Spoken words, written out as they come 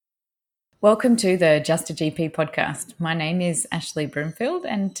Welcome to the Just a GP podcast. My name is Ashley Broomfield,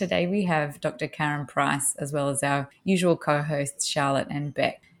 and today we have Dr. Karen Price, as well as our usual co-hosts, Charlotte and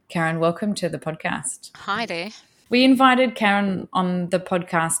Beck. Karen, welcome to the podcast. Hi there. We invited Karen on the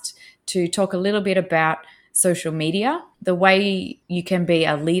podcast to talk a little bit about social media, the way you can be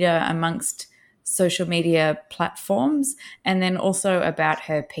a leader amongst social media platforms, and then also about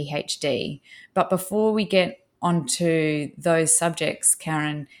her PhD. But before we get onto those subjects,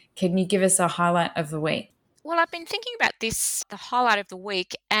 Karen, can you give us a highlight of the week? Well, I've been thinking about this, the highlight of the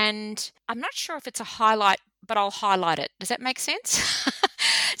week, and I'm not sure if it's a highlight, but I'll highlight it. Does that make sense?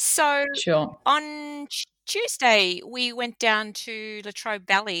 So Sure. on Tuesday, we went down to Latrobe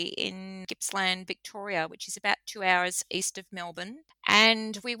Valley in Gippsland, Victoria, which is about 2 hours east of Melbourne.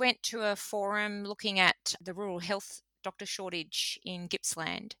 And we went to a forum looking at the rural health doctor shortage in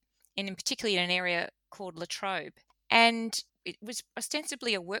Gippsland, and in particularly in an area called Latrobe. And it was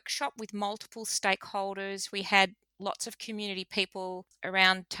ostensibly a workshop with multiple stakeholders. We had lots of community people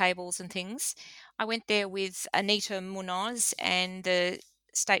around tables and things. I went there with Anita Munoz and the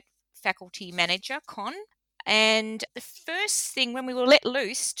state faculty manager, Con. And the first thing when we were let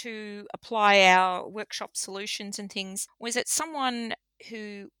loose to apply our workshop solutions and things was that someone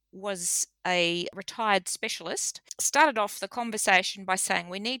who was a retired specialist, started off the conversation by saying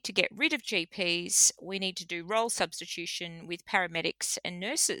we need to get rid of GPs, we need to do role substitution with paramedics and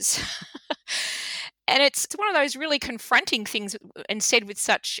nurses. And it's one of those really confronting things and said with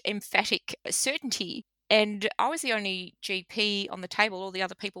such emphatic certainty. And I was the only GP on the table. All the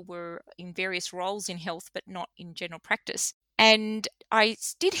other people were in various roles in health, but not in general practice. And I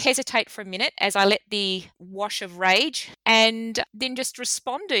did hesitate for a minute as I let the wash of rage and then just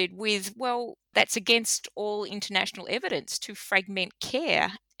responded with, well, that's against all international evidence to fragment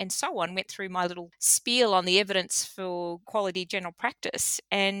care and so on. Went through my little spiel on the evidence for quality general practice.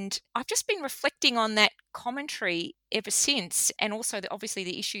 And I've just been reflecting on that commentary ever since, and also obviously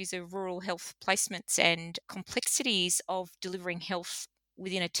the issues of rural health placements and complexities of delivering health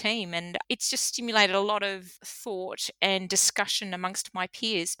within a team. And it's just stimulated a lot of thought and discussion amongst my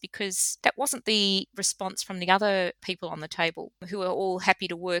peers, because that wasn't the response from the other people on the table, who are all happy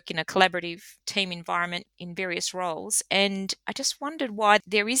to work in a collaborative team environment in various roles. And I just wondered why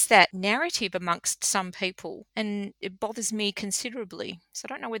there is that narrative amongst some people, and it bothers me considerably. So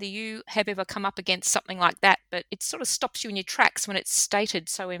I don't know whether you have ever come up against something like that, but it sort of stops you in your tracks when it's stated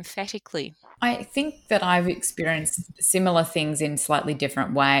so emphatically. I think that I've experienced similar things in slightly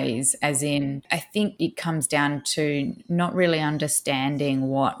different ways, as in, I think it comes down to not really understanding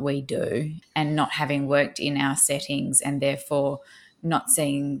what we do and not having worked in our settings, and therefore not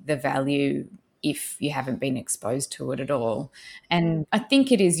seeing the value if you haven't been exposed to it at all. And I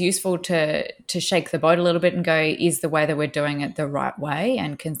think it is useful to shake the boat a little bit and go, is the way that we're doing it the right way,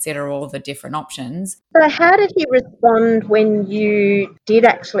 and consider all the different options. So how did you respond when you did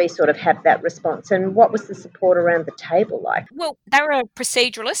actually sort of have that response, and what was the support around the table like? Well, they were a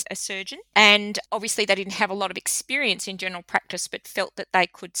proceduralist, a surgeon, and obviously they didn't have a lot of experience in general practice, but felt that they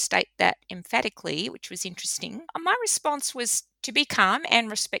could state that emphatically, which was interesting. My response was to be calm and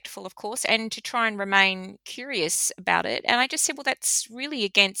respectful, of course, and to try and remain curious about it. And I just said, well, that's really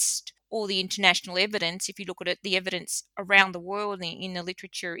against all the international evidence. If you look at it, the evidence around the world in the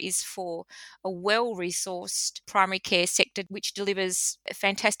literature is for a well-resourced primary care sector, which delivers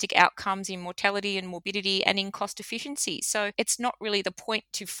fantastic outcomes in mortality and morbidity and in cost efficiency. So it's not really the point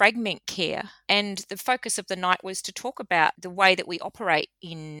to fragment care. And the focus of the night was to talk about the way that we operate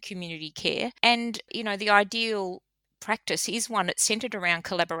in community care. And, you know, the ideal practice is one that's centered around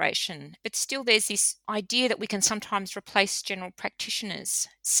collaboration, but still there's this idea that we can sometimes replace general practitioners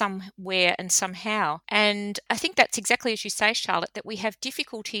somewhere and somehow. And I think that's exactly as you say, Charlotte, that we have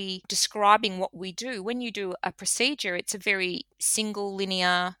difficulty describing what we do. When you do a procedure, it's a very single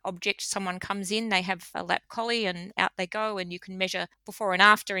linear object. Someone comes in, they have a lap collie and out they go, and you can measure before and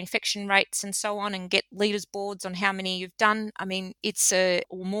after infection rates and so on and get leaders boards on how many you've done. I mean, it's a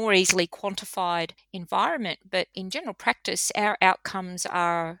more easily quantified environment, but in general practice, our outcomes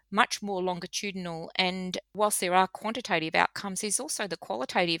are much more longitudinal, and whilst there are quantitative outcomes, there's also the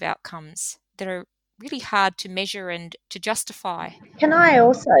qualitative outcomes that are really hard to measure and to justify. Can I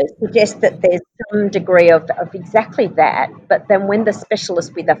also suggest that there's some degree of exactly that, but then when the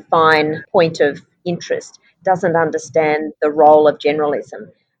specialist with a fine point of interest doesn't understand the role of generalism,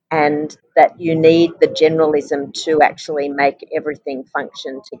 and that you need the generalism to actually make everything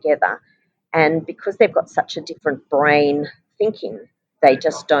function together. And because they've got such a different brain thinking, they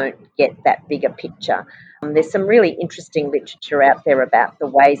just don't get that bigger picture. There's some really interesting literature out there about the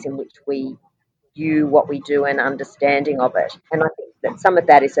ways in which we view what we do and understanding of it. And I think that some of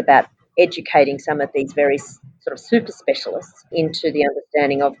that is about educating some of these very sort of super specialists into the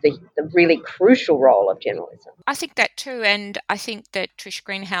understanding of the really crucial role of generalism. I think that too, and I think that Trish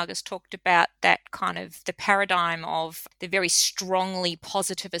Greenhalgh has talked about that kind of the paradigm of the very strongly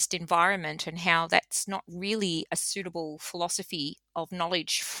positivist environment and how that's not really a suitable philosophy of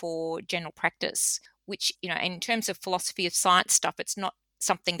knowledge for general practice, which, in terms of philosophy of science stuff, it's not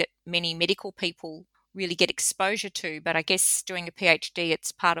something that many medical people really get exposure to, but I guess doing a PhD,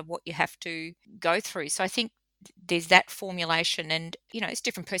 it's part of what you have to go through. So I think there's that formulation, and it's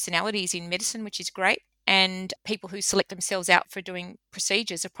different personalities in medicine, which is great, and people who select themselves out for doing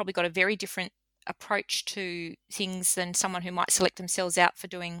procedures have probably got a very different approach to things than someone who might select themselves out for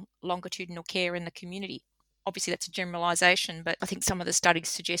doing longitudinal care in the community. Obviously, that's a generalisation, but I think some of the studies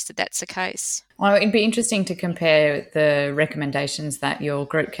suggest that that's the case. Well, it'd be interesting to compare the recommendations that your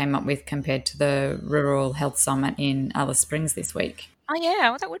group came up with compared to the Rural Health Summit in Alice Springs this week. Oh, yeah,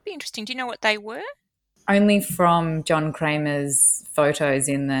 well, that would be interesting. Do you know what they were? Only from John Kramer's photos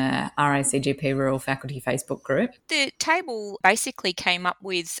in the RACGP Rural Faculty Facebook group. The table basically came up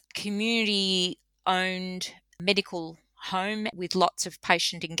with community-owned medical home with lots of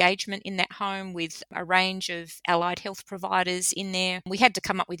patient engagement in that home, with a range of allied health providers in there. We had to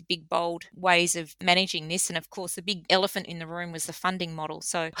come up with big, bold ways of managing this. And of course, the big elephant in the room was the funding model.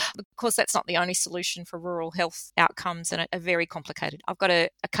 So, of course, that's not the only solution for rural health outcomes, and are very complicated. I've got a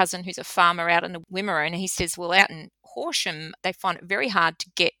cousin who's a farmer out in the Wimmera, and he says, well, out in Horsham, they find it very hard to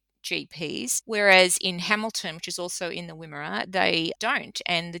get GPs, whereas in Hamilton, which is also in the Wimmera, they don't.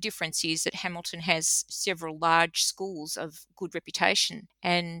 And the difference is that Hamilton has several large schools of good reputation.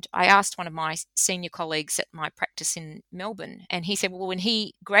 And I asked one of my senior colleagues at my practice in Melbourne, and he said, well, when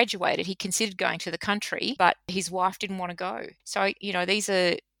he graduated, he considered going to the country, but his wife didn't want to go. So, these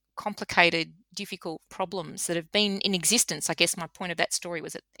are complicated, difficult problems that have been in existence. I guess my point of that story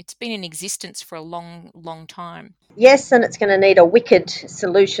was that it's been in existence for a long, long time. Yes, and it's going to need a wicked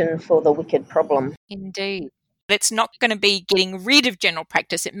solution for the wicked problem. Indeed. It's not going to be getting rid of general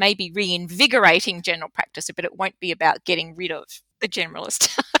practice. It may be reinvigorating general practice, but it won't be about getting rid of the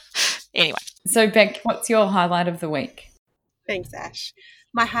generalist. Anyway. So, Beck, what's your highlight of the week? Thanks, Ash.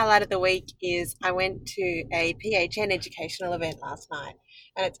 My highlight of the week is I went to a PHN educational event last night,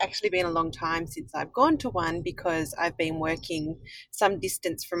 and it's actually been a long time since I've gone to one because I've been working some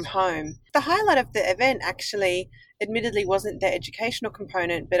distance from home. The highlight of the event actually admittedly wasn't the educational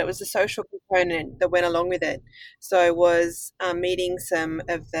component, but it was the social component that went along with it. So I was meeting some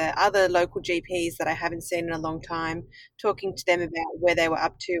of the other local GPs that I haven't seen in a long time, talking to them about where they were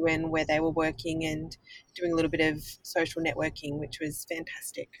up to and where they were working, and doing a little bit of social networking, which was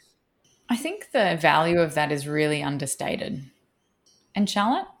fantastic. I think the value of that is really understated. And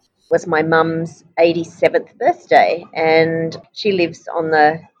Charlotte? It was my mum's 87th birthday, and she lives on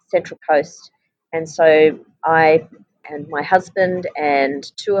the Central Coast. And so I and my husband and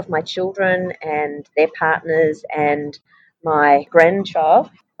two of my children and their partners and my grandchild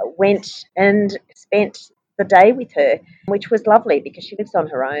went and spent the day with her, which was lovely because she lives on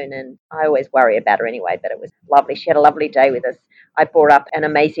her own, and I always worry about her anyway, but it was lovely. She had a lovely day with us. I brought up an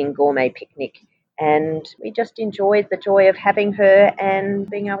amazing gourmet picnic, and we just enjoyed the joy of having her and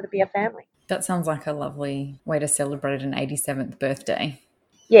being able to be a family. That sounds like a lovely way to celebrate an 87th birthday.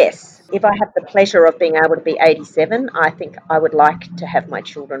 Yes, if I have the pleasure of being able to be 87, I think I would like to have my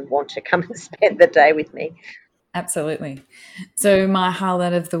children want to come and spend the day with me. Absolutely. So my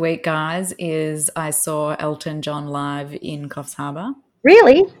highlight of the week, guys, is I saw Elton John live in Coffs Harbour.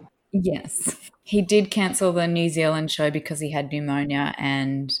 Really? Yes. He did cancel the New Zealand show because he had pneumonia,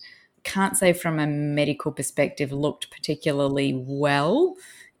 and can't say from a medical perspective looked particularly well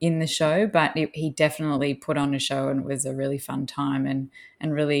in the show, but he definitely put on a show, and it was a really fun time and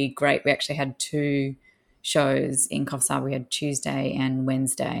really great. We actually had two shows in Coffs Harbour. We had Tuesday and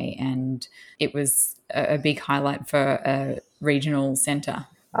Wednesday, and it was a big highlight for a regional centre.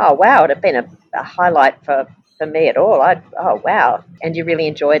 Oh, wow. It'd have been a highlight for me at all. Oh, wow. And you really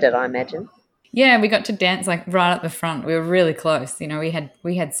enjoyed it, I imagine. Yeah, we got to dance like right at the front. We were really close.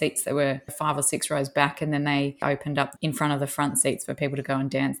 We had seats that were 5 or 6 rows back, and then they opened up in front of the front seats for people to go and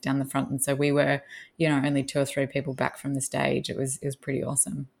dance down the front. And so we were, only 2 or 3 people back from the stage. It was pretty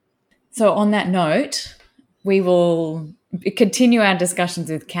awesome. So on that note, we will continue our discussions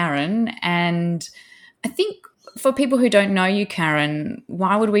with Karen. And I think for people who don't know you, Karen,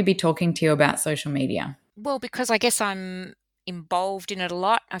 why would we be talking to you about social media? Well, because I guess I'm involved in it a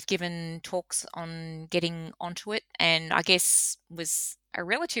lot. I've given talks on getting onto it, and I guess was a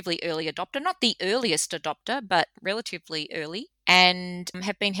relatively early adopter, not the earliest adopter, but relatively early. and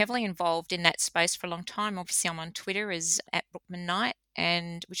have been heavily involved in that space for a long time. Obviously, I'm on Twitter as at Brookman Knight,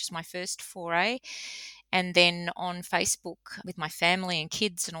 and which is my first foray, and then on Facebook with my family and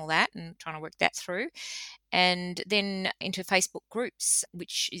kids and all that, and trying to work that through, and then into Facebook groups,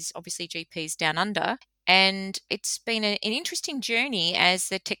 which is obviously GPs Down Under. And it's been an interesting journey as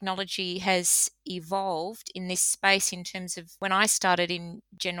the technology has evolved in this space. In terms of when I started in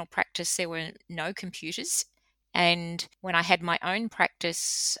general practice, there were no computers. And when I had my own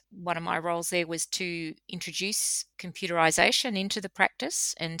practice, one of my roles there was to introduce computerization into the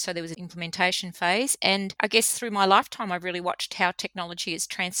practice. And so there was an implementation phase. And I guess through my lifetime, I've really watched how technology has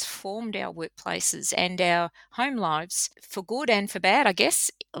transformed our workplaces and our home lives for good and for bad, I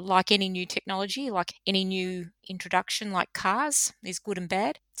guess. Like any new technology, like any new introduction, like cars, is good and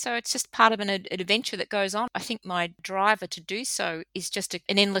bad. So it's just part of an adventure that goes on. I think my driver to do so is just an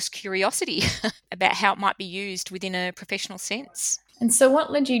endless curiosity about how it might be used within a professional sense. And so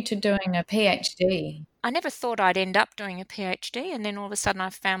what led you to doing a PhD? I never thought I'd end up doing a PhD, and then all of a sudden I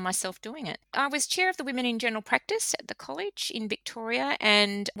found myself doing it. I was chair of the Women in General Practice at the college in Victoria,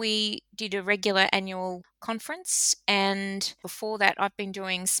 and we did a regular annual conference. And before that, I've been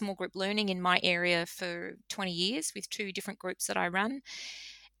doing small group learning in my area for 20 years with 2 different groups that I run.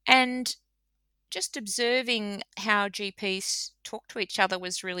 And just observing how GPs talk to each other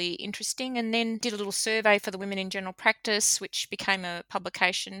was really interesting, and then did a little survey for the Women in General Practice, which became a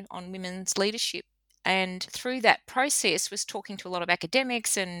publication on women's leadership. And through that process was talking to a lot of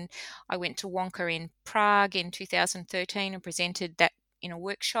academics, and I went to Wonka in Prague in 2013 and presented that in a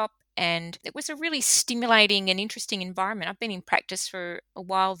workshop. And it was a really stimulating and interesting environment. I've been in practice for a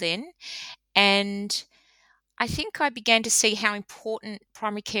while then, and I think I began to see how important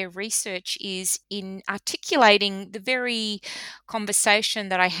primary care research is in articulating the very conversation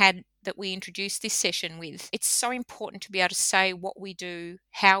that I had that we introduced this session with. It's so important to be able to say what we do,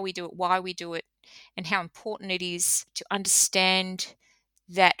 how we do it, why we do it, and how important it is to understand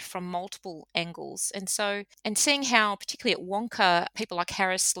that from multiple angles. And seeing how, particularly at Wonka, people like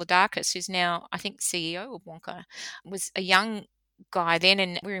Harris Ladakis, who's now, I think, CEO of Wonka, was a young guy then,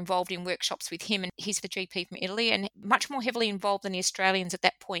 and we were involved in workshops with him, and he's the GP from Italy and much more heavily involved than the Australians at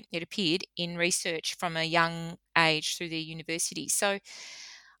that point, it appeared, in research from a young age through the university. So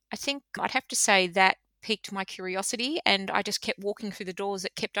I think I'd have to say that piqued my curiosity, and I just kept walking through the doors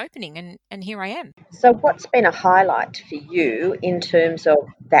that kept opening, and here I am. So, what's been a highlight for you in terms of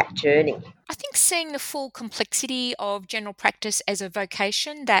that journey? I think seeing the full complexity of general practice as a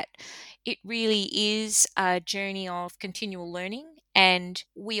vocation, that it really is a journey of continual learning, and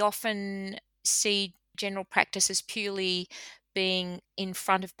we often see general practice as purely being in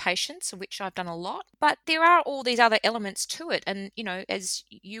front of patients, which I've done a lot, but there are all these other elements to it. And, as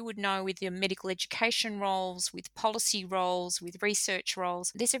you would know, with your medical education roles, with policy roles, with research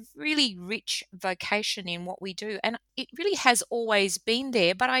roles, there's a really rich vocation in what we do. And it really has always been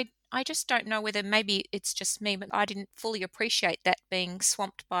there, but I just don't know whether maybe it's just me, but I didn't fully appreciate that, being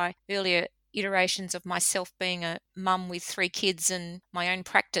swamped by earlier iterations of myself being a mum with 3 kids and my own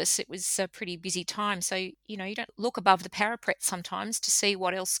practice. It was a pretty busy time. So, you don't look above the parapet sometimes to see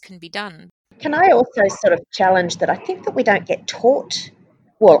what else can be done. Can I also sort of challenge that? I think that we don't get taught.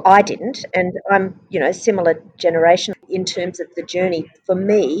 Well, I didn't, and I'm, similar generation in terms of the journey. For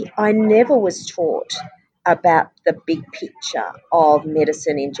me, I never was taught about the big picture of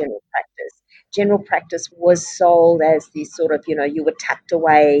medicine in general practice. General practice was sold as this sort of, you were tucked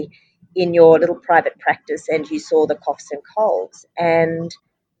away in your little private practice and you saw the coughs and colds. And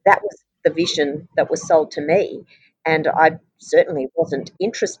that was the vision that was sold to me. And I certainly wasn't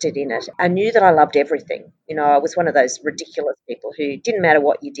interested in it. I knew that I loved everything. I was one of those ridiculous people who didn't matter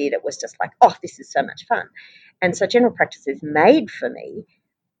what you did, it was just like, oh, this is so much fun. And so general practice is made for me,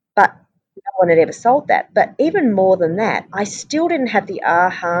 but no one had ever sold that. But even more than that, I still didn't have the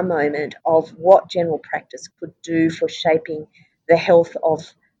aha moment of what general practice could do for shaping the health of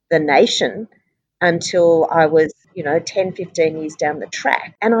the nation until I was, 10, 15 years down the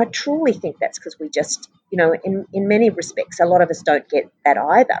track. And I truly think that's because we just, in many respects, a lot of us don't get that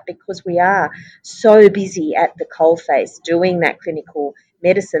either, because we are so busy at the coalface doing that clinical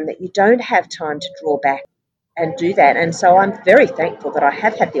medicine that you don't have time to draw back and do that. And so I'm very thankful that I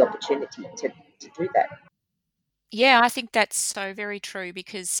have had the opportunity to do that. Yeah, I think that's so very true,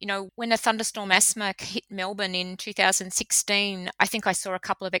 because, when the thunderstorm asthma hit Melbourne in 2016, I think I saw a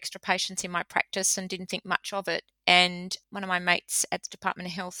couple of extra patients in my practice and didn't think much of it. And one of my mates at the Department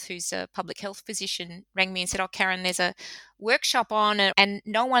of Health, who's a public health physician, rang me and said, oh, Karen, there's a workshop on and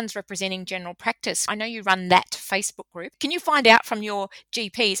no one's representing general practice. I know you run that Facebook group. Can you find out from your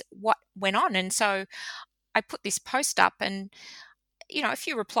GPs what went on? And so I put this post up and a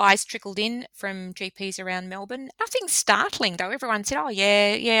few replies trickled in from GPs around Melbourne. Nothing startling though. Everyone said, "Oh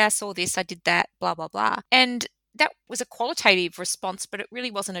yeah, I saw this, I did that, blah blah blah." And that was a qualitative response, but it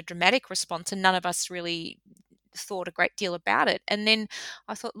really wasn't a dramatic response, and none of us really thought a great deal about it. And then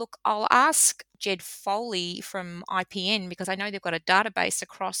I thought, look, I'll ask Jed Foley from IPN because I know they've got a database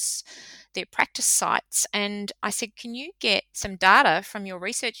across their practice sites. And I said, can you get some data from your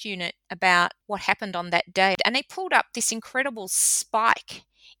research unit about what happened on that day? And they pulled up this incredible spike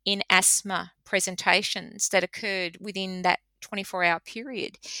in asthma presentations that occurred within that 24-hour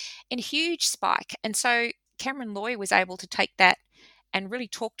period, and a huge spike. And so Cameron Loy was able to take that and really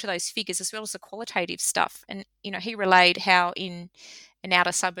talk to those figures as well as the qualitative stuff. And, he relayed how in an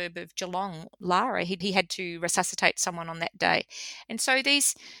outer suburb of Geelong, Lara, he had to resuscitate someone on that day. And so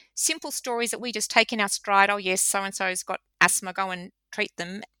these simple stories that we just take in our stride, oh yes, so-and-so's got asthma, go and treat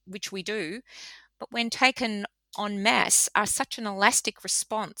them, which we do, but when taken en masse are such an elastic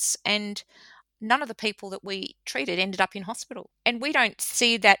response, and none of the people that we treated ended up in hospital. And we don't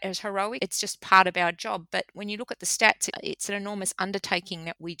see that as heroic. It's just part of our job. But when you look at the stats, it's an enormous undertaking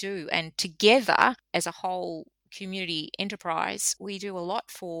that we do. And together, as a whole community enterprise, we do a lot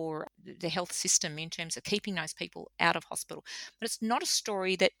for the health system in terms of keeping those people out of hospital. But it's not a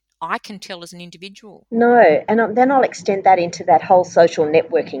story that I can tell as an individual. No, and then I'll extend that into that whole social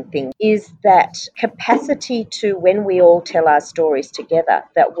networking thing, is that capacity to, when we all tell our stories together,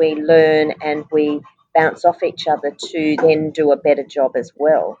 that we learn and we bounce off each other to then do a better job as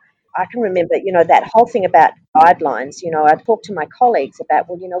well. I can remember, that whole thing about guidelines. I talked to my colleagues about,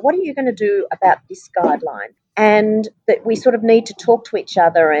 well, what are you going to do about this guideline? And that we sort of need to talk to each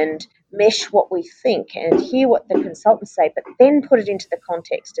other and mesh what we think and hear what the consultants say, but then put it into the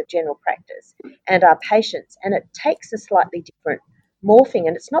context of general practice and our patients. And it takes a slightly different morphing.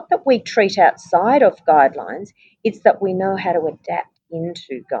 And it's not that we treat outside of guidelines, it's that we know how to adapt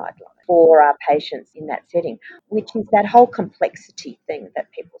into guidelines for our patients in that setting, which is that whole complexity thing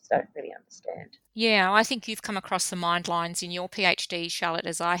that people don't really understand. Yeah, I think you've come across the mind lines in your PhD, Charlotte,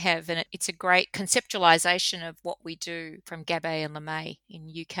 as I have, and it's a great conceptualization of what we do from Gabay and LeMay in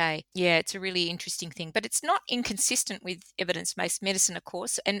UK. Yeah, it's a really interesting thing, but it's not inconsistent with evidence-based medicine, of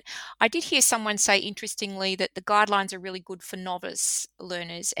course. And I did hear someone say, interestingly, that the guidelines are really good for novice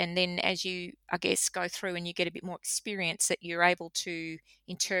learners, and then as you, I guess, go through and you get a bit more experience, that you're able to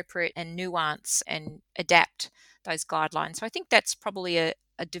interpret and nuance and adapt those guidelines. So I think that's probably a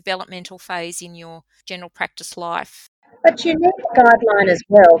developmental phase in your general practice life. But you need a guideline as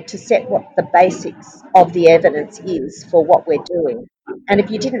well to set what the basics of the evidence is for what we're doing. And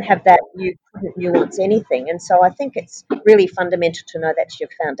if you didn't have that, you couldn't nuance anything. And so I think it's really fundamental to know that's your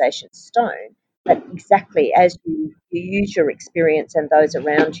foundation stone. But exactly as you use your experience and those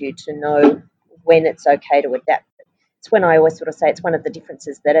around you to know when it's okay to adapt. It's when I always sort of say it's one of the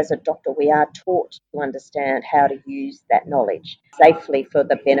differences that as a doctor we are taught to understand how to use that knowledge safely for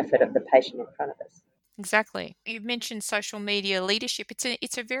the benefit of the patient in front of us. Exactly. You've mentioned social media leadership.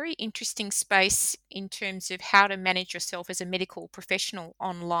 It's a very interesting space in terms of how to manage yourself as a medical professional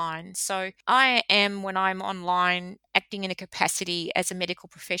online. So I am, when I'm online, acting in a capacity as a medical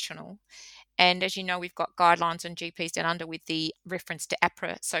professional. And as you know, we've got guidelines on GPs down under with the reference to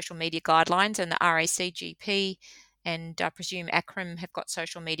APRA social media guidelines and the RACGP. And I presume ACRIM have got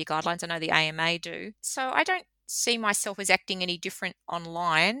social media guidelines. I know the AMA do. So I don't see myself as acting any different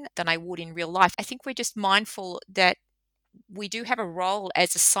online than I would in real life. I think we're just mindful that we do have a role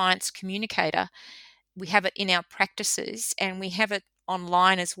as a science communicator. We have it in our practices and we have it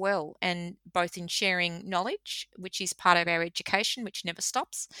online as well, and both in sharing knowledge, which is part of our education, which never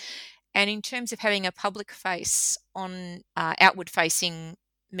stops, and in terms of having a public face on outward facing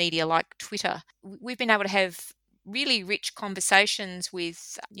media like Twitter. We've been able to have really rich conversations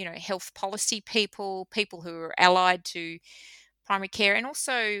with health policy people who are allied to primary care, and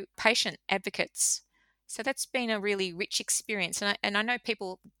also patient advocates. So that's been a really rich experience. And I know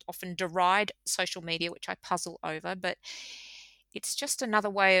people often deride social media, which I puzzle over, but it's just another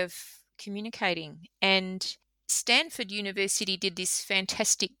way of communicating. And Stanford University did this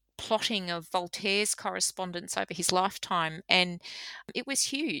fantastic plotting of Voltaire's correspondence over his lifetime, and it was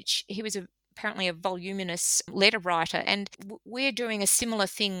huge. He was apparently a voluminous letter writer, and we're doing a similar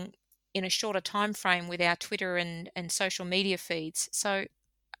thing in a shorter time frame with our Twitter and social media feeds. So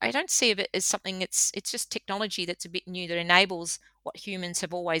I don't see it as something, it's just technology that's a bit new that enables what humans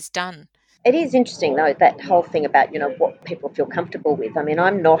have always done. It is interesting, though, that whole thing about, what people feel comfortable with. I mean,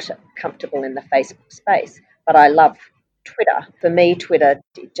 I'm not comfortable in the Facebook space, but I love Twitter. For me, Twitter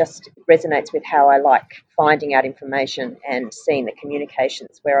it just resonates with how I like finding out information and seeing the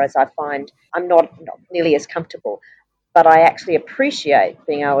communications, whereas I find I'm not nearly as comfortable, but I actually appreciate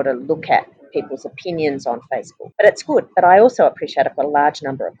being able to look at people's opinions on Facebook. But it's good. But I also appreciate I've got a large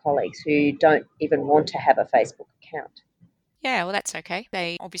number of colleagues who don't even want to have a Facebook account. Yeah, well, that's okay.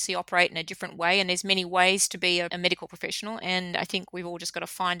 They obviously operate in a different way, and there's many ways to be a medical professional. And I think we've all just got to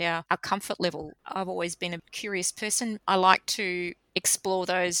find our comfort level. I've always been a curious person. I like to explore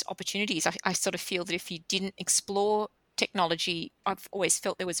those opportunities. I sort of feel that if you didn't explore technology, I've always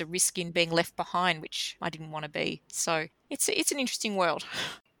felt there was a risk in being left behind, which I didn't want to be. So it's an interesting world.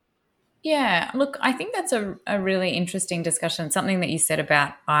 Yeah, look, I think that's a really interesting discussion. Something that you said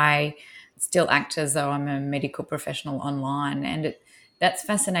about I still act as though I'm a medical professional online. And that's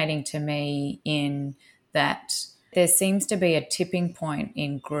fascinating to me in that there seems to be a tipping point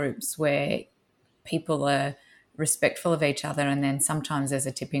in groups where people are respectful of each other. And then sometimes there's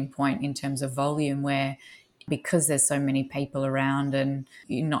a tipping point in terms of volume where because there's so many people around and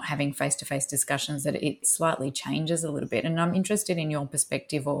you're not having face-to-face discussions that it slightly changes a little bit. And I'm interested in your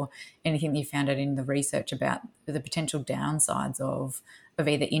perspective or anything that you found out in the research about the potential downsides of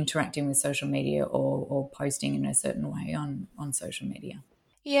either interacting with social media or posting in a certain way on social media.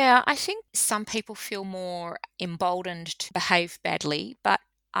 Yeah, I think some people feel more emboldened to behave badly, but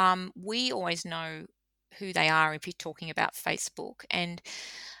we always know who they are if you're talking about Facebook. And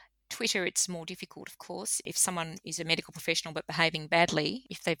Twitter, it's more difficult, of course, if someone is a medical professional but behaving badly,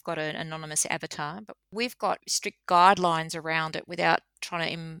 if they've got an anonymous avatar. But we've got strict guidelines around it without trying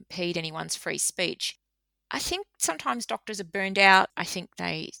to impede anyone's free speech. I think sometimes doctors are burned out. I think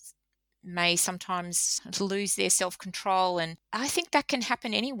they may sometimes lose their self control. And I think that can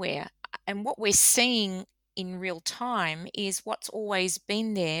happen anywhere. And what we're seeing in real time is what's always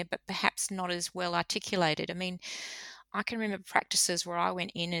been there, but perhaps not as well articulated. I mean, I can remember practices where I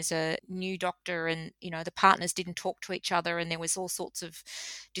went in as a new doctor and, the partners didn't talk to each other and there was all sorts of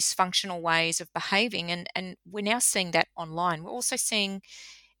dysfunctional ways of behaving. And we're now seeing that online. We're also seeing,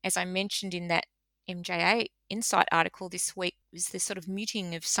 as I mentioned in that MJA Insight article this week, was the sort of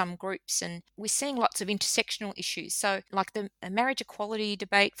muting of some groups, and we're seeing lots of intersectional issues. So, like the marriage equality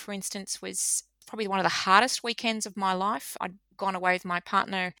debate, for instance, was probably one of the hardest weekends of my life. I'd gone away with my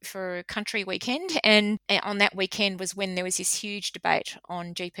partner for a country weekend, and on that weekend was when there was this huge debate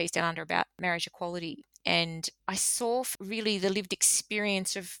on GPs down under about marriage equality. And I saw really the lived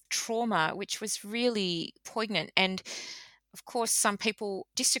experience of trauma, which was really poignant. And of course, some people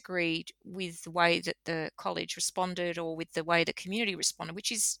disagreed with the way that the college responded or with the way the community responded,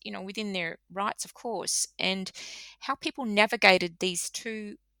 which is, within their rights, of course, and how people navigated these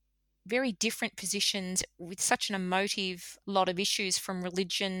two very different positions with such an emotive lot of issues, from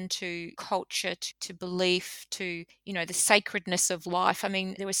religion to culture to belief to, the sacredness of life. I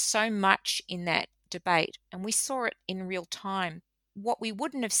mean, there was so much in that debate, and we saw it in real time. What we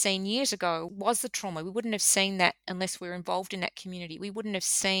wouldn't have seen years ago was the trauma. We wouldn't have seen that unless we were involved in that community. We wouldn't have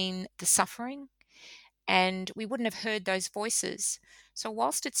seen the suffering and we wouldn't have heard those voices. So,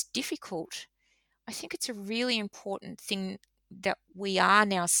 whilst it's difficult, I think it's a really important thing that we are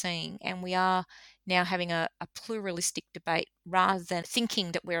now seeing, and we are now having a pluralistic debate rather than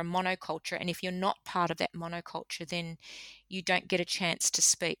thinking that we're a monoculture. And if you're not part of that monoculture, then you don't get a chance to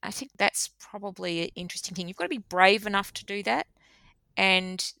speak. I think that's probably an interesting thing. You've got to be brave enough to do that.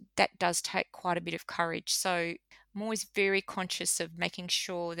 And that does take quite a bit of courage. So I'm always very conscious of making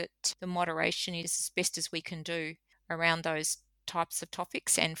sure that the moderation is as best as we can do around those types of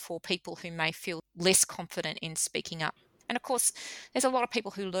topics and for people who may feel less confident in speaking up. And of course, there's a lot of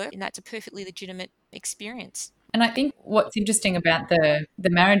people who lurk, and that's a perfectly legitimate experience. And I think what's interesting about the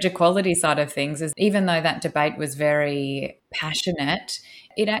marriage equality side of things is even though that debate was very passionate,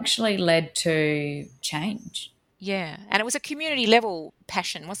 it actually led to change. Yeah, and it was a community level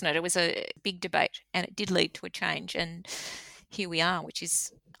passion, wasn't it? It was a big debate and it did lead to a change. And here we are, which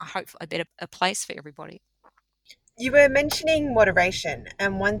is, I hope, a better place for everybody. You were mentioning moderation,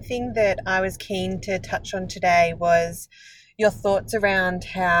 and one thing that I was keen to touch on today was your thoughts around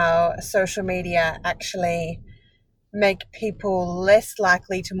how social media actually make people less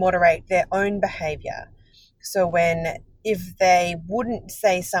likely to moderate their own behaviour. So if they wouldn't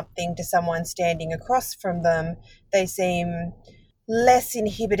say something to someone standing across from them, they seem less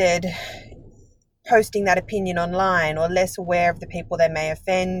inhibited posting that opinion online, or less aware of the people they may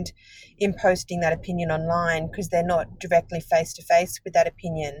offend in posting that opinion online because they're not directly face to face with that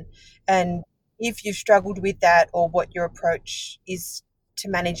opinion. And if you've struggled with that, or what your approach is to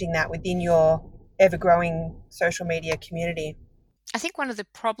managing that within your ever growing social media community. I think one of the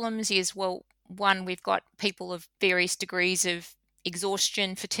problems is, well, one, we've got people of various degrees of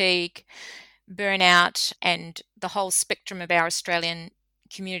exhaustion, fatigue, burnout, and the whole spectrum of our Australian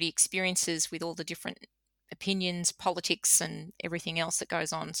community experiences with all the different opinions, politics, and everything else that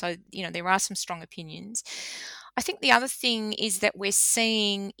goes on. So, there are some strong opinions. I think the other thing is that we're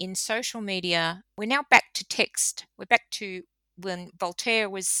seeing in social media, we're now back to text. We're back to when Voltaire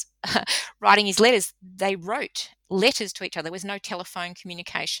was writing his letters, they wrote letters to each other. There was no telephone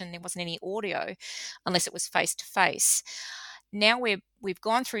communication. There wasn't any audio unless it was face to face. Now we've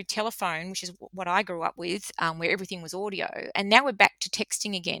gone through telephone, which is what I grew up with, where everything was audio, and now we're back to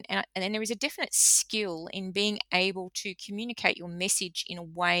texting again. And then there is a definite skill in being able to communicate your message in a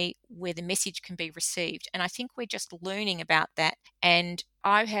way where the message can be received. And I think we're just learning about that. And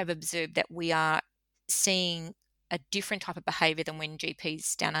I have observed that we are seeing a different type of behaviour than when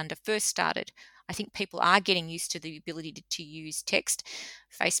GPs down under first started. I think people are getting used to the ability to use text.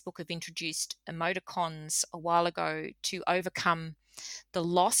 Facebook have introduced emoticons a while ago to overcome the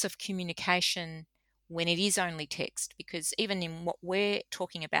loss of communication when it is only text, because even in what we're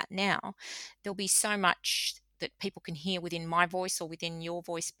talking about now, there'll be so much that people can hear within my voice or within your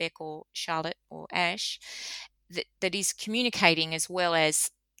voice, Beck or Charlotte or Ash, that is communicating as well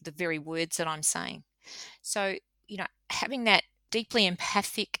as the very words that I'm saying. So, having that deeply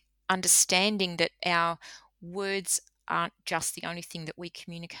empathic understanding that our words aren't just the only thing that we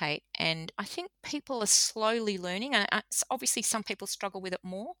communicate. And I think people are slowly learning, and obviously some people struggle with it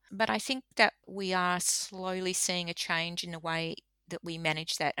more, but I think that we are slowly seeing a change in the way that we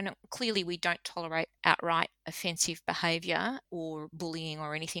manage that. And clearly we don't tolerate outright offensive behaviour or bullying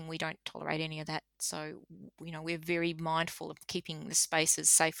or anything. We don't tolerate any of that. So, we're very mindful of keeping the space as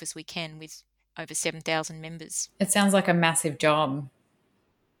safe as we can with over 7,000 members. It sounds like a massive job.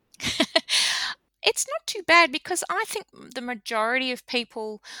 It's not too bad, because I think the majority of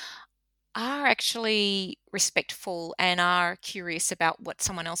people are actually respectful and are curious about what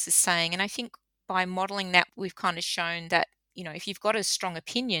someone else is saying. And I think by modelling that, we've kind of shown that, if you've got a strong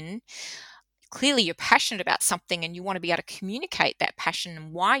opinion, clearly you're passionate about something and you want to be able to communicate that passion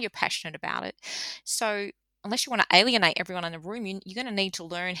and why you're passionate about it. So unless you want to alienate everyone in the room, you're going to need to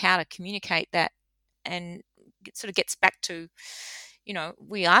learn how to communicate that. And it sort of gets back to,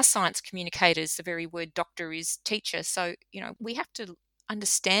 we are science communicators. The very word doctor is teacher. So, we have to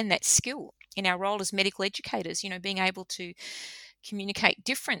understand that skill in our role as medical educators, being able to communicate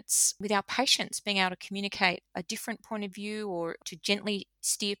difference with our patients, being able to communicate a different point of view, or to gently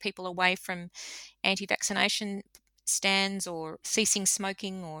steer people away from anti-vaccination stands or ceasing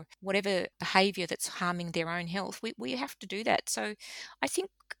smoking or whatever behaviour that's harming their own health. We have to do that. So I think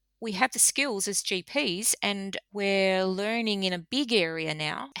we have the skills as GPs, and we're learning in a big area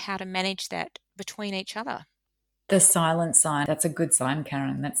now how to manage that between each other. The silent sign, that's a good sign,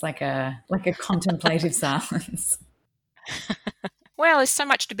 Karen. That's like a contemplative silence. Well, there's so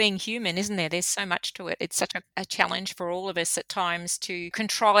much to being human, isn't there? There's so much to it. It's such a challenge for all of us at times to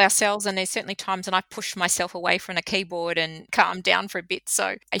control ourselves. And there's certainly times when I push myself away from a keyboard and calm down for a bit.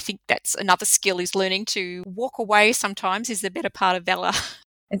 So I think that's another skill, is learning to walk away sometimes is the better part of valor.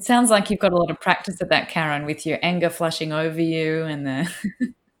 It sounds like you've got a lot of practice at that, Karen, with your anger flushing over you and the...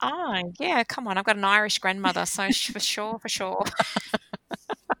 Yeah, come on. I've got an Irish grandmother, so for sure.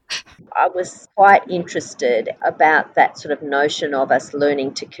 I was quite interested about that sort of notion of us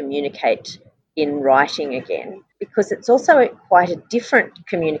learning to communicate in writing again, because it's also quite a different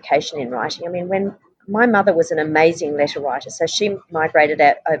communication in writing. I mean, when my mother was an amazing letter writer, so she migrated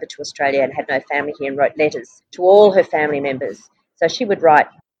out over to Australia and had no family here and wrote letters to all her family members. So she would write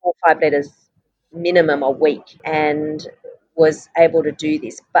 4 or 5 letters minimum a week and was able to do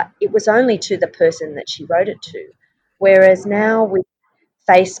this, but it was only to the person that she wrote it to. Whereas now with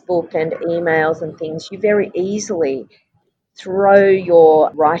Facebook and emails and things, you very easily throw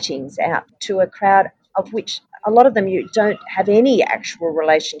your writings out to a crowd of which a lot of them you don't have any actual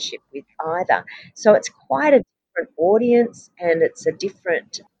relationship with either. So it's quite a different audience, and it's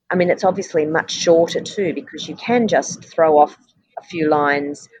it's obviously much shorter too, because you can just throw off a few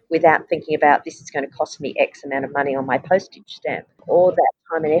lines without thinking about this is going to cost me X amount of money on my postage stamp, or that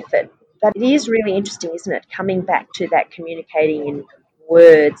time and effort. But it is really interesting, isn't it, coming back to that communicating in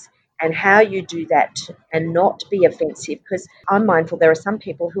words and how you do that and not be offensive, because I'm mindful there are some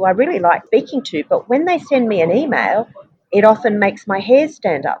people who I really like speaking to, but when they send me an email, it often makes my hair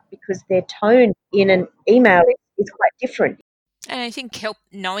stand up because their tone in an email is quite different. And I think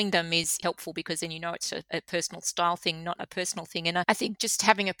knowing them is helpful, because then it's a personal style thing, not a personal thing. And I think just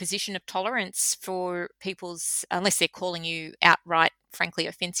having a position of tolerance for people's, unless they're calling you outright, frankly,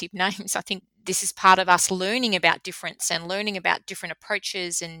 offensive names, I think this is part of us learning about difference and learning about different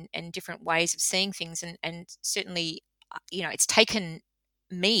approaches and different ways of seeing things. And certainly, it's taken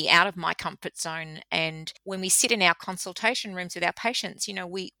me out of my comfort zone. And when we sit in our consultation rooms with our patients,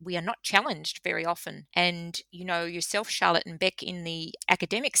 we are not challenged very often. And yourself, Charlotte, and Beck, in the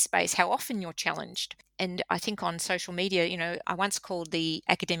academic space, how often you're challenged. And I think on social media, I once called the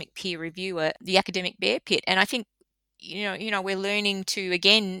academic peer reviewer the academic bear pit. And I think we're learning to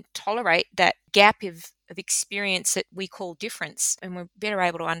again tolerate that gap of experience that we call difference, and we're better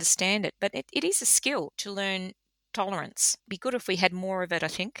able to understand it. But it is a skill to learn tolerance. Be good if we had more of it, I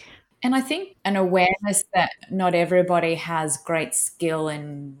think. And I think an awareness that not everybody has great skill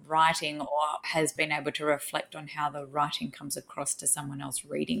in writing or has been able to reflect on how the writing comes across to someone else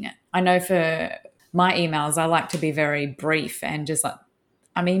reading it. I know for my emails, I like to be very brief and just like,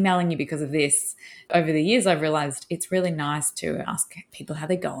 I'm emailing you because of this. Over the years, I've realized it's really nice to ask people how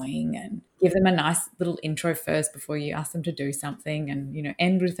they're going and give them a nice little intro first before you ask them to do something, and,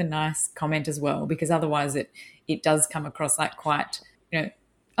 end with a nice comment as well, because otherwise it does come across like quite,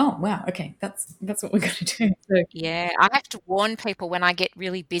 oh, wow, okay, that's what we're going to do. So, yeah, I have to warn people when I get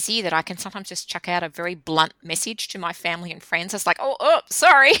really busy that I can sometimes just chuck out a very blunt message to my family and friends. It's like, oh,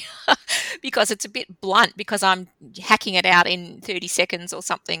 sorry, because it's a bit blunt because I'm hacking it out in 30 seconds or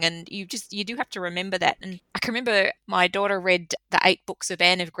something. And you do have to remember that. And I can remember my daughter read the 8 books of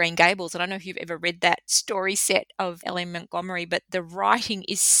Anne of Green Gables. I don't know if you've ever read that story set of L.M. Montgomery, but the writing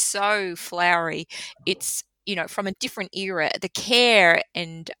is so flowery. It's from a different era. The care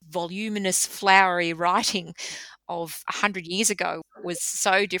and voluminous, flowery writing of 100 years ago was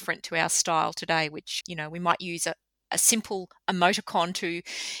so different to our style today, which, we might use a simple emoticon to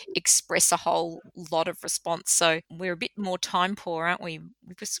express a whole lot of response. So we're a bit more time poor, aren't we?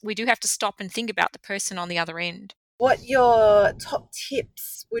 We do have to stop and think about the person on the other end. What your top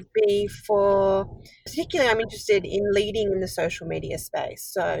tips would be for, particularly I'm interested in leading in the social media space.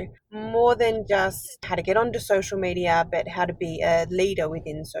 So more than just how to get onto social media, but how to be a leader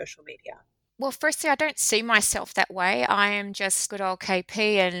within social media. Well, firstly, I don't see myself that way. I am just good old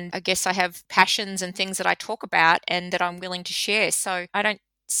KP, and I guess I have passions and things that I talk about and that I'm willing to share. So I don't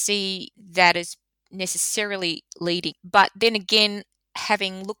see that as necessarily leading. But then again,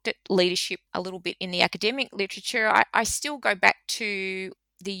 having looked at leadership a little bit in the academic literature, I still go back to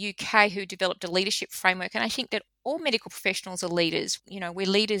the UK, who developed a leadership framework. And I think that all medical professionals are leaders. We're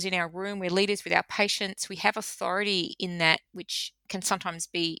leaders in our room, we're leaders with our patients. We have authority in that, which can sometimes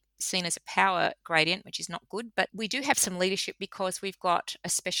be seen as a power gradient, which is not good. But we do have some leadership because we've got a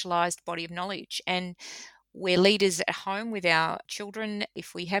specialised body of knowledge. And we're leaders at home with our children,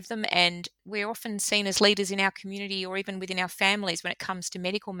 if we have them, and we're often seen as leaders in our community or even within our families when it comes to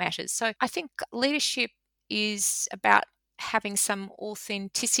medical matters. So I think leadership is about having some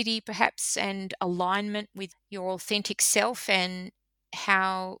authenticity, perhaps, and alignment with your authentic self and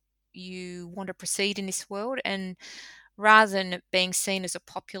how you want to proceed in this world. And rather than it being seen as a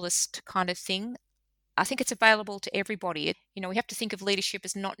populist kind of thing, I think it's available to everybody. We have to think of leadership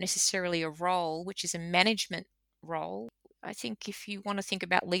as not necessarily a role, which is a management role. I think if you want to think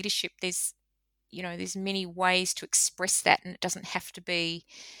about leadership, there's many ways to express that, and it doesn't have to be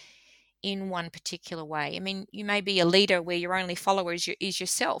in one particular way. I mean, you may be a leader where your only follower is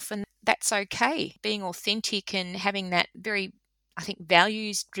yourself, and that's okay. Being authentic and having that very, I think,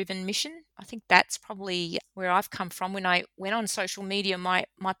 values-driven mission, I think that's probably where I've come from. When I went on social media, my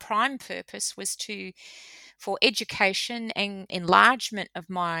prime purpose was for education and enlargement of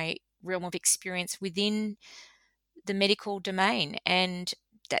my realm of experience within the medical domain. And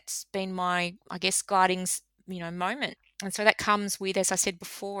that's been my, I guess, guiding, moment. And so that comes with, as I said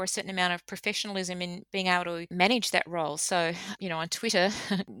before, a certain amount of professionalism in being able to manage that role. So, on Twitter,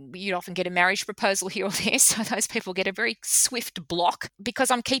 you'd often get a marriage proposal here or there. So those people get a very swift block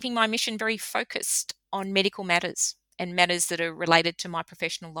because I'm keeping my mission very focused on medical matters and matters that are related to my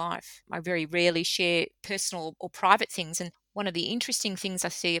professional life. I very rarely share personal or private things. And one of the interesting things I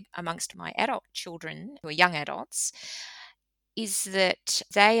see amongst my adult children, who are young adults, is that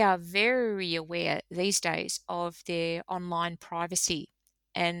they are very aware these days of their online privacy.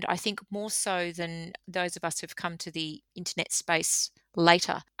 And I think more so than those of us who've come to the internet space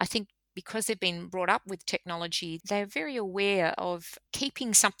later. I think because they've been brought up with technology, they're very aware of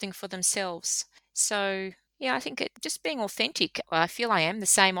keeping something for themselves. So, yeah, I think just being authentic. I feel I am the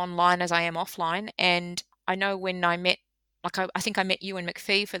same online as I am offline. And I know when I met, I think I met Ewan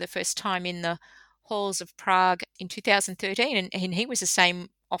McPhee for the first time in the halls of Prague in 2013, and he was the same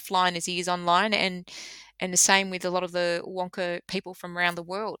offline as he is online, and the same with a lot of the Wonka people from around the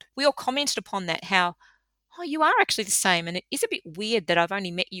world. We all commented upon that, how oh, you are actually the same. And it is a bit weird that I've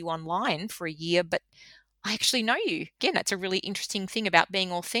only met you online for a year, but I actually know you. Again, that's a really interesting thing about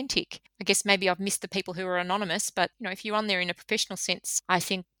being authentic. I guess maybe I've missed the people who are anonymous, but if you're on there in a professional sense, I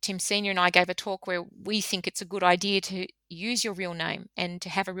think Tim Senior and I gave a talk where we think it's a good idea to use your real name and to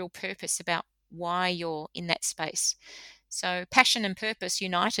have a real purpose about why you're in that space. So passion and purpose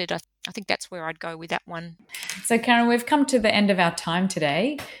united, I think that's where I'd go with that one. So, Karen, we've come to the end of our time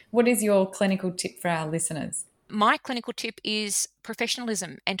today. What is your clinical tip for our listeners? My clinical tip is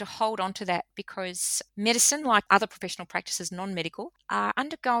professionalism and to hold on to that, because medicine, like other professional practices, non-medical, are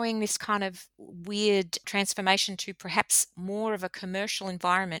undergoing this kind of weird transformation to perhaps more of a commercial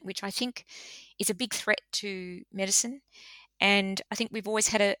environment, which I think is a big threat to medicine. And I think we've always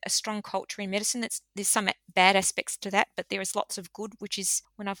had a strong culture in medicine. There's some bad aspects to that, but there is lots of good, which is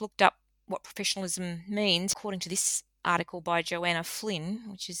when I've looked up what professionalism means, according to this article by Joanna Flynn,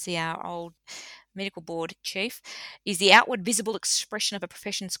 which is our old medical board chief, is the outward visible expression of a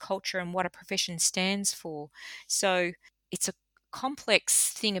profession's culture and what a profession stands for. So it's a complex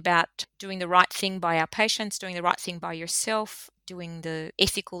thing about doing the right thing by our patients, doing the right thing by yourself, doing the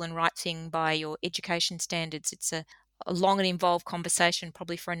ethical and right thing by your education standards. It's a long and involved conversation,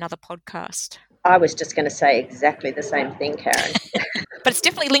 probably for another podcast. I was just going to say exactly the same thing, Karen. But it's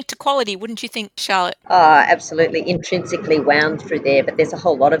definitely linked to quality, wouldn't you think, Charlotte? Absolutely, intrinsically wound through there, but there's a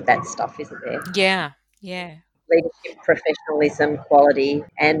whole lot of that stuff, isn't there? Yeah. Leadership, professionalism, quality,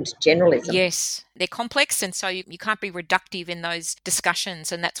 and generalism. Yes, they're complex, and so you can't be reductive in those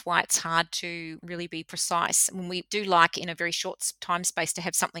discussions, and that's why it's hard to really be precise. When we do like in a very short time space to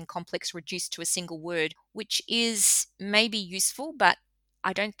have something complex reduced to a single word, which is maybe useful, but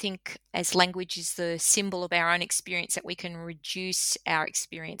I don't think as language is the symbol of our own experience that we can reduce our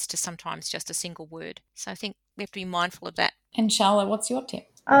experience to sometimes just a single word. So I think we have to be mindful of that. And Charlotte, what's your tip?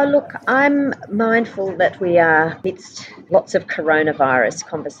 Oh, look, I'm mindful that we are amidst lots of coronavirus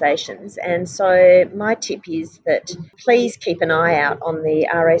conversations. And so my tip is that please keep an eye out on the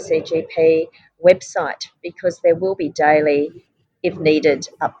RACGP website, because there will be daily, if needed,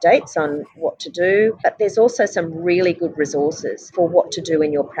 updates on what to do. But there's also some really good resources for what to do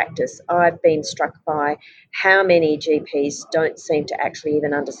in your practice. I've been struck by how many GPs don't seem to actually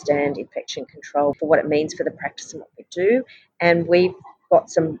even understand infection control for what it means for the practice and what we do. And we've got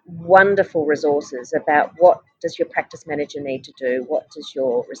some wonderful resources about what does your practice manager need to do, what does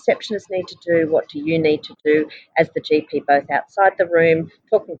your receptionist need to do, what do you need to do as the GP, both outside the room,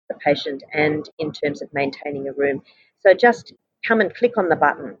 talking to the patient, and in terms of maintaining a room. So just come and click on the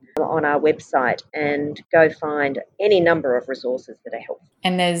button on our website and go find any number of resources that are helpful.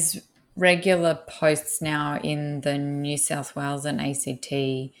 And there's regular posts now in the New South Wales and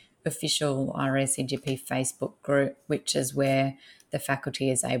ACT official RACGP Facebook group, which is where the faculty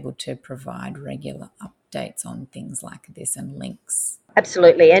is able to provide regular updates on things like this and links.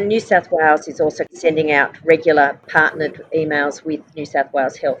 Absolutely. And New South Wales is also sending out regular partnered emails with New South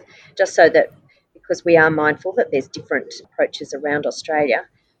Wales Health, just so that, because we are mindful that there's different approaches around Australia.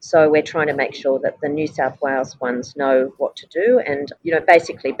 So we're trying to make sure that the New South Wales ones know what to do. And,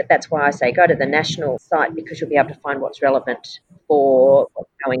 basically, but that's why I say go to the national site, because you'll be able to find what's relevant for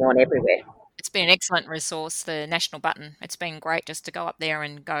what's going on everywhere. It's been an excellent resource, the national button. It's been great just to go up there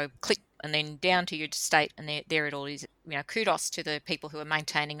and go click and then down to your state, and there it all is. Kudos to the people who are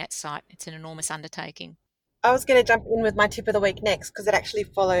maintaining that site. It's an enormous undertaking. I was going to jump in with my tip of the week next, because it actually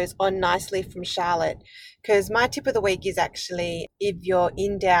follows on nicely from Charlotte. Because my tip of the week is actually, if you're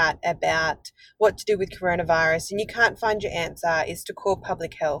in doubt about what to do with coronavirus and you can't find your answer, is to call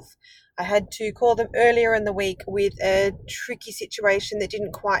public health. I had to call them earlier in the week with a tricky situation that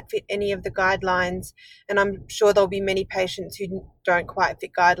didn't quite fit any of the guidelines, and I'm sure there'll be many patients who don't quite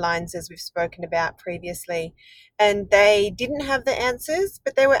fit guidelines, as we've spoken about previously. And they didn't have the answers,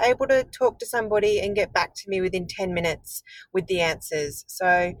 but they were able to talk to somebody and get back to me within 10 minutes with the answers.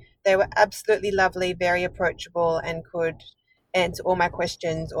 So they were absolutely lovely, very approachable, and could answer all my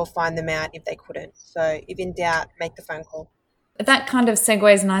questions or find them out if they couldn't. So if in doubt, make the phone call. That kind of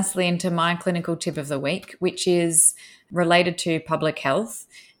segues nicely into my clinical tip of the week, which is related to public health.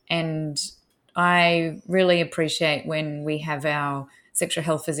 And I really appreciate when we have our sexual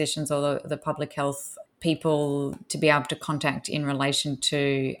health physicians or the public health people to be able to contact in relation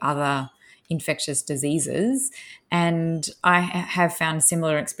to other infectious diseases. And I have found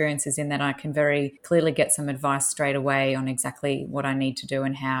similar experiences in that I can very clearly get some advice straight away on exactly what I need to do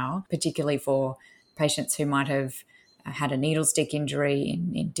and how, particularly for patients who might have had a needle stick injury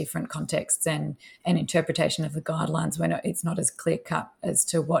in different contexts, and an interpretation of the guidelines when it's not as clear cut as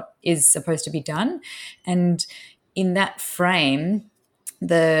to what is supposed to be done. And in that frame,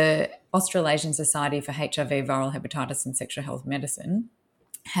 the Australasian Society for HIV, Viral Hepatitis and Sexual Health Medicine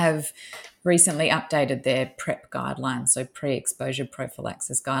have recently updated their PrEP guidelines, so pre-exposure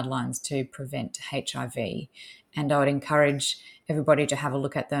prophylaxis guidelines to prevent HIV. And I would encourage everybody to have a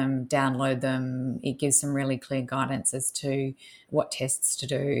look at them, download them. It gives some really clear guidance as to what tests to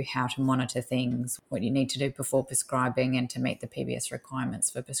do, how to monitor things, what you need to do before prescribing, and to meet the PBS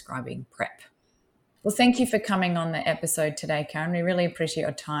requirements for prescribing PrEP. Well, thank you for coming on the episode today, Karen. We really appreciate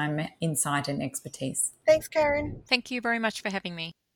your time, insight, and expertise. Thanks, Karen. Thank you very much for having me.